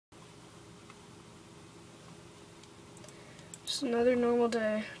Just another normal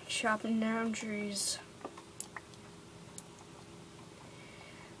day, chopping down trees.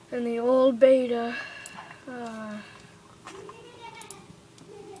 And the old beta,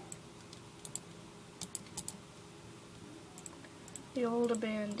 the old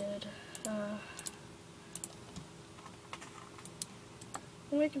abandoned,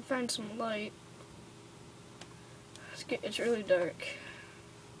 we can find some light. It's really dark.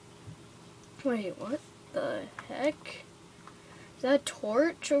 Wait, what the heck? Is that a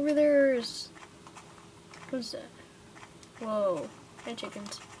torch over there? What is that? Whoa. Hey,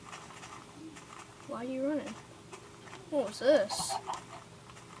 chickens. Why are you running? What was this?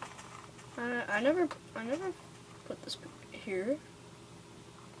 I never put this here.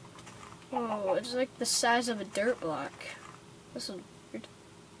 Oh, it's like the size of a dirt block. This is weird.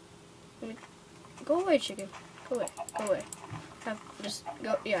 Go away, chicken. Go away. Go away. Just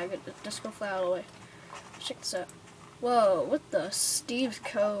go. Yeah, just go fly out of the way. Check this out. Whoa! What the Steve's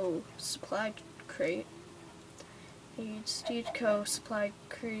Co. supply crate? Need Steve's Co. supply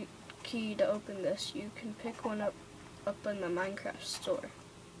crate key to open this. You can pick one up in the Minecraft store.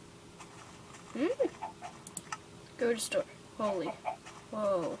 Go to store. Holy.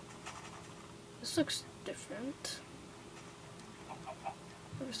 Whoa. This looks different.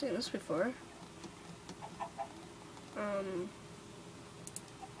 Never seen this before. Not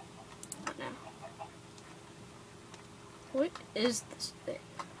now. What is this thing?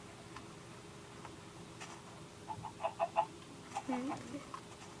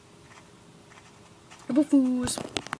 Foos.